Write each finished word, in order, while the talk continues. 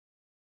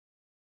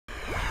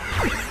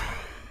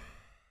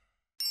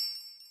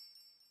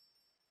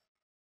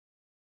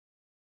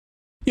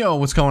Yo,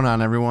 what's going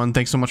on, everyone?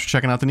 Thanks so much for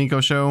checking out the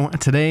Nico Show.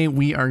 Today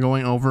we are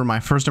going over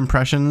my first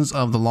impressions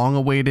of the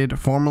long-awaited,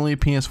 formerly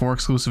PS4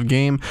 exclusive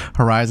game,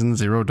 Horizon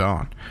Zero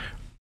Dawn.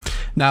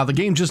 Now, the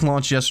game just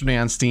launched yesterday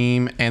on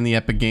Steam and the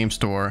Epic Game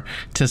Store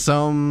to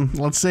some,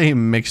 let's say,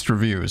 mixed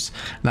reviews.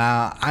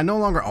 Now, I no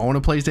longer own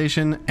a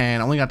PlayStation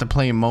and only got to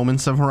play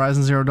moments of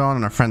Horizon Zero Dawn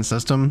on a friend's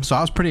system, so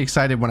I was pretty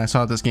excited when I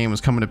saw this game was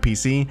coming to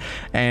PC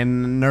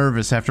and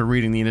nervous after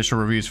reading the initial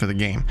reviews for the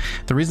game.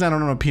 The reason I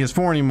don't own a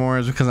PS4 anymore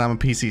is because I'm a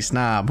PC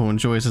snob who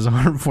enjoys his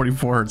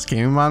 144Hz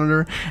gaming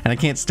monitor, and I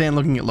can't stand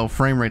looking at low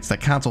frame rates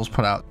that consoles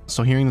put out,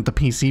 so hearing that the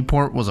PC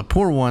port was a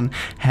poor one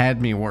had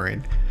me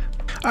worried.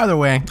 Either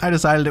way, I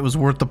decided it was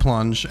worth the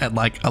plunge at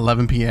like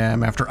 11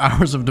 p.m. after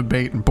hours of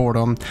debate and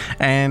boredom,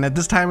 and at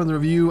this time of the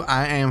review,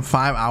 I am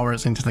 5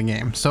 hours into the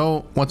game.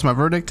 So, what's my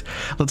verdict?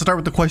 Let's start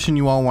with the question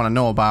you all want to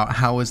know about: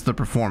 how is the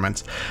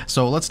performance?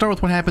 So let's start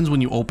with what happens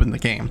when you open the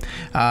game.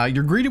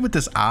 You're greeted with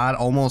this odd,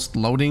 almost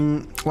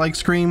loading-like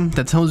screen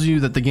that tells you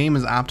that the game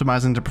is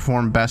optimizing to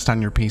perform best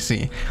on your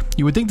PC.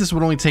 You would think this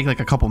would only take like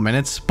a couple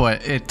minutes,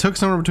 but it took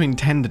somewhere between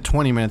 10 to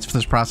 20 minutes for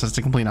this process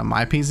to complete on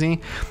my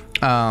PC.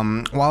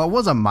 While it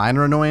was a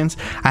minor annoyance,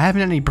 I haven't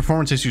had any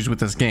performance issues with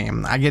this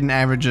game. I get an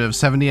average of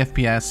 70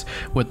 FPS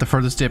with the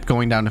furthest dip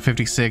going down to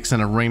 56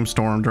 and a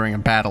rainstorm during a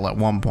battle at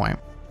one point.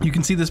 You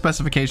can see the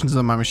specifications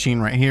of my machine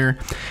right here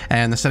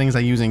and the settings I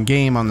use in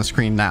game on the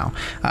screen now.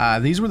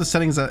 These were the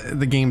settings that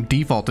the game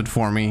defaulted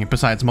for me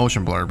besides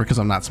motion blur, because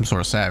I'm not some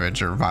sort of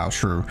savage or vile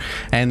shrew,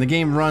 and the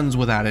game runs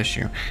without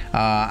issue.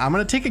 I'm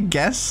gonna take a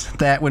guess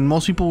that when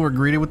most people were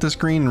greeted with this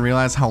screen and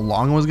realized how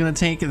long it was gonna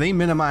take, they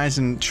minimized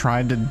and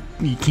tried to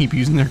keep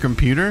using their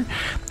computer,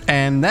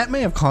 and that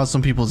may have caused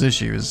some people's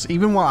issues.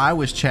 Even while I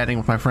was chatting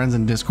with my friends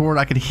in Discord,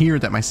 I could hear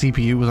that my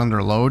CPU was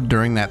under load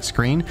during that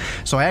screen,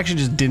 so I actually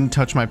just didn't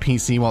touch my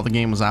PC while the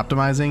game was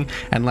optimizing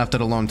and left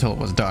it alone until it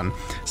was done.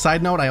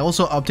 Side note, I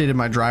also updated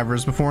my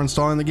drivers before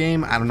installing the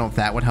game. I don't know if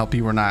that would help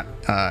you or not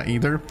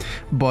either,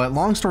 but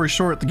long story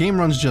short, the game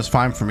runs just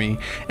fine for me,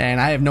 and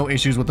I have no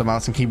issues with the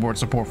mouse and keyboard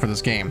support for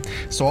this game.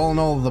 So all in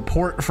all, the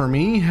port for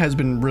me has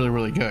been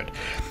really good.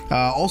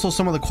 Also,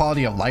 some of the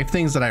quality of life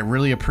things that I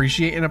really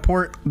appreciate in a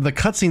port: the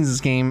cutscenes in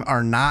this game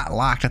are not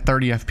locked at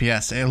 30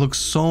 FPS. It looks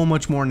so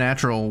much more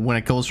natural when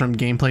it goes from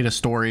gameplay to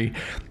story,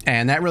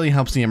 and that really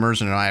helps the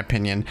immersion in my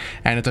opinion,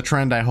 and it's a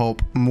trend I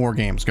hope more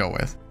games go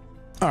with.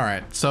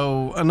 Alright,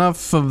 so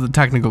enough of the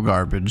technical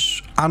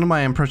garbage. On to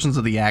my impressions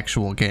of the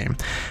actual game.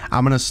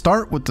 I'm gonna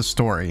start with the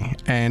story,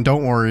 and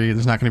don't worry,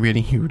 there's not gonna be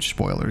any huge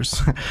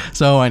spoilers.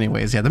 So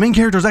anyways, yeah, the main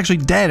character is actually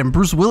dead, and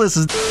Bruce Willis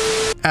is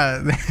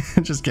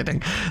just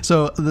kidding.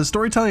 So the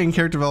storytelling and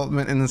character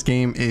development in this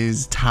game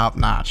is top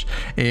notch.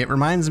 It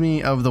reminds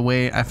me of the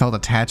way I felt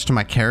attached to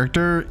my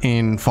character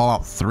in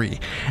Fallout 3.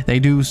 They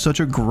do such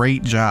a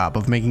great job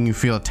of making you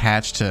feel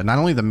attached to not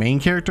only the main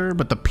character,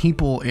 but the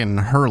people in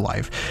her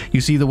life. You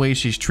see the way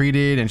she's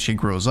treated and she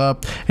grows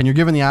up, and you're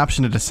given the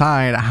option to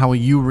decide how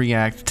you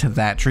react to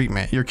that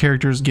treatment. Your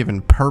character is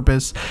given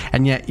purpose,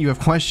 and yet you have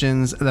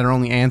questions that are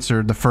only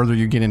answered the further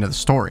you get into the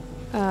story.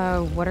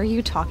 What are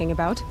you talking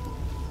about?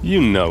 You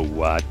know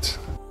what?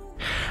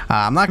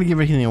 I'm not going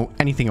to give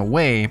anything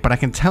away, but I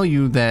can tell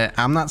you that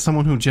I'm not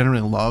someone who generally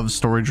loves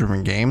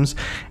story-driven games.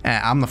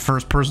 I'm the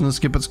first person to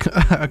skip a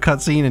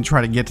cutscene and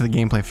try to get to the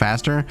gameplay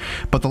faster,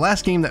 but the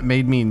last game that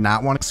made me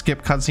not want to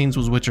skip cutscenes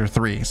was Witcher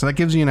 3, so that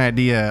gives you an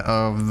idea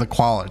of the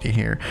quality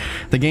here.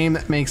 The game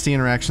that makes the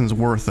interactions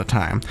worth the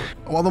time.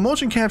 While the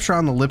motion capture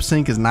on the lip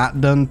sync is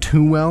not done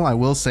too well, I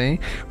will say,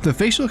 the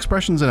facial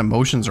expressions and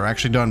emotions are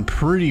actually done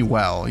pretty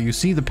well. You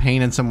see the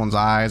pain in someone's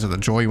eyes or the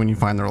joy when you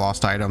find their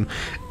lost item,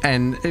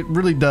 and it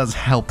really does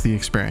help the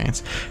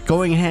experience.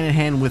 Going hand in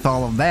hand with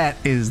all of that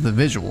is the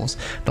visuals.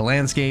 The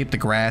landscape, the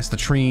grass, the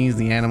trees,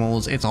 the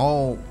animals, it's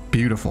all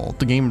beautiful.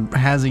 The game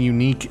has a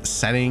unique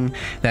setting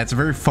that's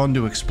very fun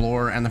to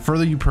explore, and the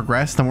further you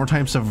progress, the more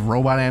types of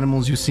robot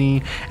animals you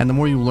see, and the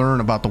more you learn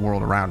about the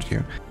world around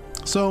you.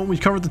 So we've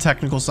covered the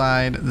technical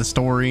side, the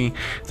story,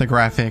 the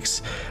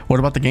graphics. What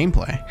about the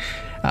gameplay?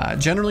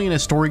 Generally in a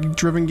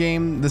story-driven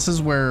game, this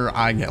is where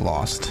I get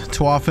lost.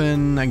 Too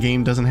often, a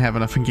game doesn't have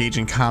enough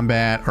engaging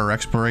combat or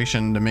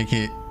exploration to make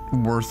it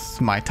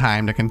worth my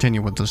time to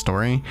continue with the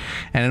story,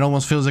 and it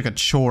almost feels like a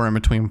chore in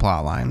between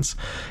plot lines.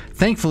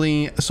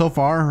 Thankfully, so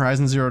far,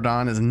 Horizon Zero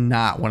Dawn is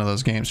not one of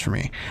those games for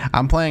me.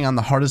 I'm playing on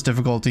the hardest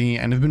difficulty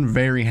and have been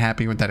very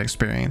happy with that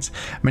experience.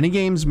 Many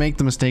games make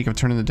the mistake of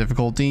turning the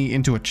difficulty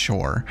into a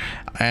chore,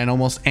 an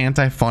almost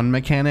anti-fun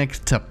mechanic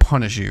to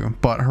punish you,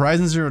 but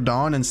Horizon Zero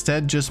Dawn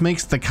instead just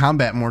makes the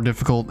combat more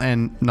difficult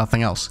and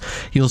nothing else.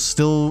 You'll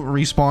still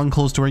respawn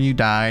close to where you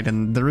died,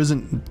 and there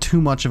isn't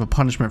too much of a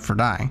punishment for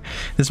dying.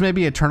 This may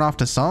be a turnoff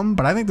to some,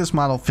 but I think this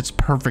model fits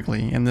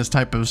perfectly in this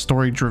type of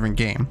story-driven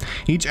game.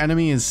 Each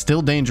enemy is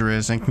still dangerous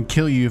and can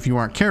kill you if you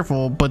aren't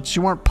careful, but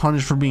you aren't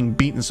punished for being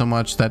beaten so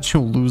much that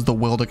you'll lose the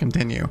will to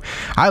continue.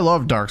 I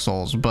love Dark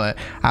Souls, but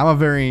I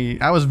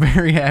was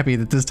very happy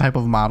that this type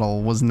of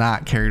model was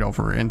not carried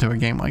over into a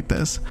game like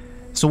this.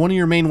 So one of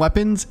your main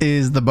weapons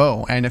is the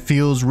bow, and it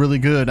feels really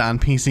good on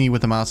PC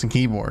with the mouse and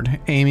keyboard.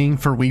 Aiming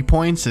for weak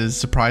points is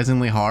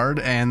surprisingly hard,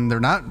 and they're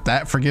not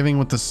that forgiving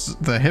with the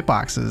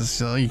hitboxes.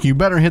 So you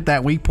better hit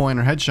that weak point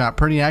or headshot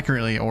pretty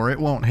accurately or it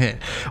won't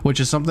hit, which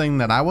is something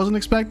that I wasn't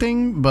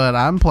expecting, but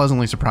I'm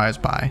pleasantly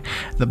surprised by.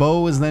 The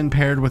bow is then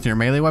paired with your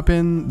melee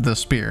weapon, the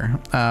spear.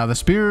 The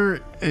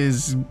spear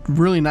is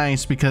really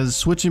nice because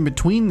switching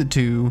between the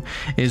two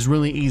is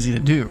really easy to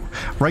do.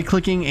 Right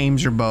clicking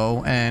aims your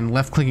bow and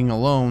left clicking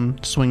alone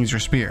swings your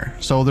spear,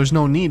 so there's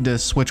no need to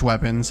switch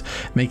weapons,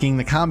 making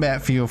the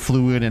combat feel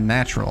fluid and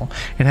natural.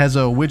 It has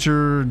a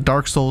Witcher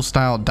Dark Souls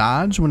style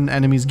dodge when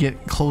enemies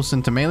get close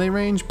into melee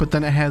range, but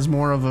then it has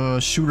more of a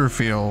shooter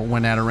feel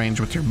when at a range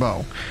with your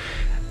bow.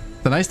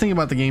 The nice thing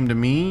about the game to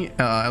me,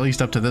 at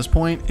least up to this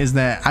point, is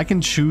that I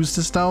can choose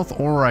to stealth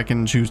or I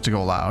can choose to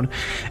go loud.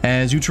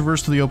 As you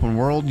traverse through the open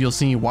world, you'll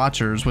see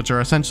watchers, which are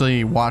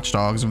essentially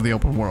watchdogs of the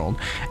open world.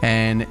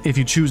 And if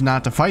you choose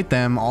not to fight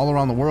them, all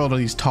around the world are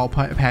these tall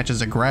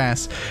patches of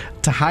grass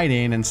to hide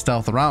in and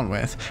stealth around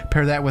with.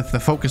 Pair that with the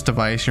focus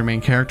device your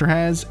main character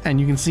has, and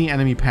you can see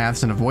enemy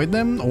paths and avoid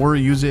them, or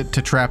use it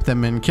to trap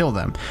them and kill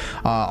them.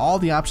 All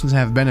the options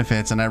have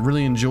benefits, and I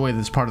really enjoy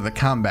this part of the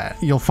combat.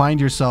 You'll find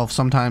yourself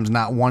sometimes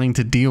not wanting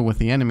to deal with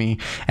the enemy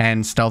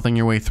and stealthing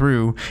your way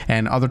through,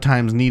 and other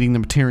times needing the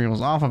materials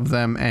off of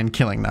them and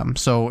killing them.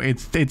 So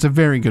it's a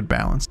very good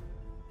balance.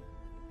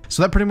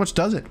 So that pretty much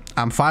does it.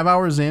 I'm 5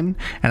 hours in,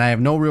 and I have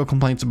no real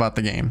complaints about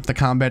the game. The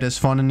combat is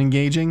fun and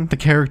engaging, the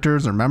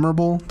characters are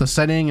memorable, the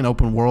setting and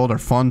open world are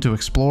fun to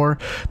explore,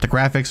 the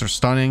graphics are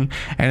stunning,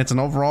 and it's an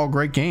overall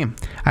great game.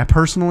 I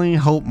personally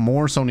hope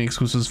more Sony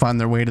exclusives find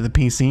their way to the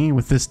PC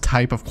with this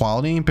type of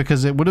quality,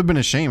 because it would have been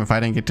a shame if I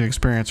didn't get to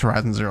experience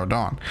Horizon Zero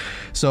Dawn.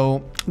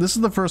 So this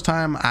is the first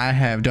time I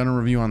have done a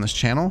review on this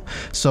channel,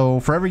 so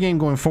for every game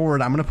going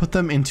forward, I'm going to put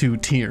them into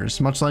tiers,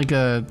 much like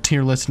a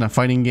tier list in a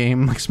fighting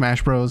game like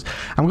Smash Bros.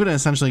 I'm going to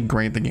essentially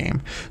grade the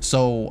game.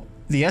 So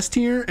the S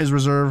tier is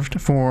reserved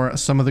for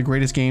some of the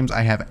greatest games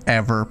I have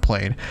ever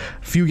played.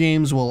 Few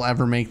games will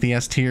ever make the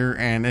S tier,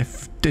 and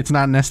if it's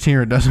not an S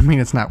tier, it doesn't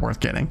mean it's not worth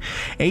getting.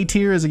 A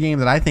tier is a game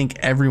that I think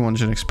everyone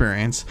should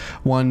experience,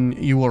 one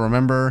you will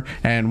remember,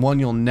 and one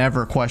you'll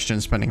never question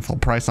spending full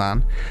price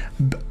on.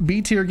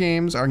 B tier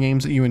games are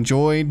games that you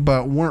enjoyed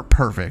but weren't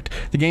perfect.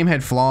 The game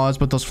had flaws,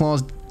 but those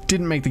flaws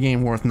didn't make the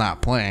game worth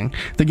not playing.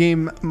 The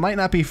game might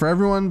not be for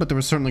everyone, but there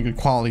were certainly good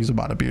qualities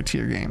about a B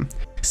tier game.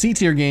 C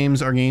tier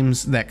games are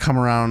games that come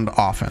around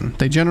often.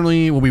 They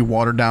generally will be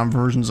watered down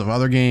versions of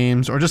other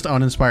games or just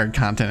uninspired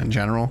content in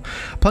general.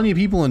 Plenty of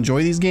people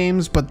enjoy these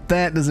games, but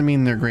that doesn't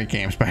mean they're great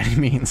games by any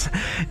means.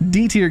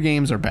 D tier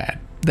games are bad.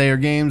 They are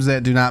games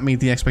that do not meet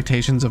the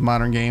expectations of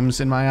modern games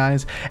in my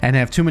eyes and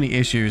have too many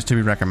issues to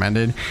be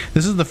recommended.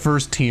 This is the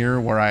first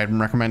tier where I'm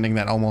recommending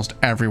that almost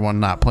everyone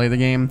not play the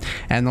game,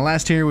 and the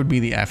last tier would be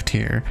the F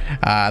tier.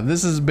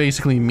 This is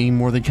basically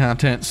meme-worthy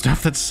content,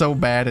 stuff that's so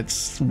bad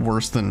it's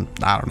worse than,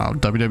 I don't know,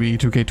 WWE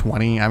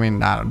 2K20. I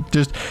mean,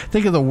 just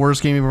think of the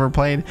worst game you've ever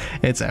played.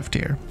 It's F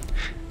tier.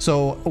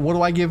 So what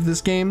do I give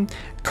this game?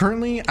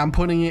 Currently, I'm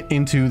putting it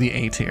into the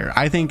A tier.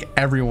 I think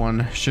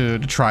everyone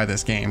should try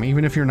this game.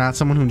 Even if you're not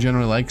someone who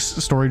generally likes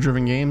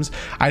story-driven games,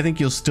 I think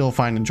you'll still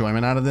find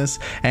enjoyment out of this,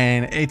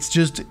 and it's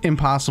just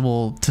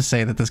impossible to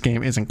say that this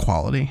game isn't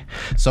quality.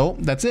 So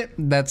that's it.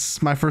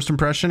 That's my first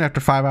impression after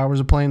 5 hours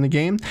of playing the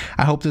game.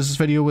 I hope this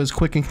video was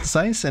quick and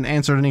concise and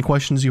answered any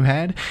questions you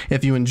had.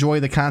 If you enjoy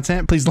the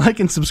content, please like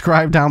and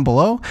subscribe down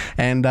below,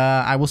 and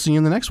I will see you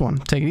in the next one.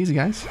 Take it easy,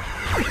 guys.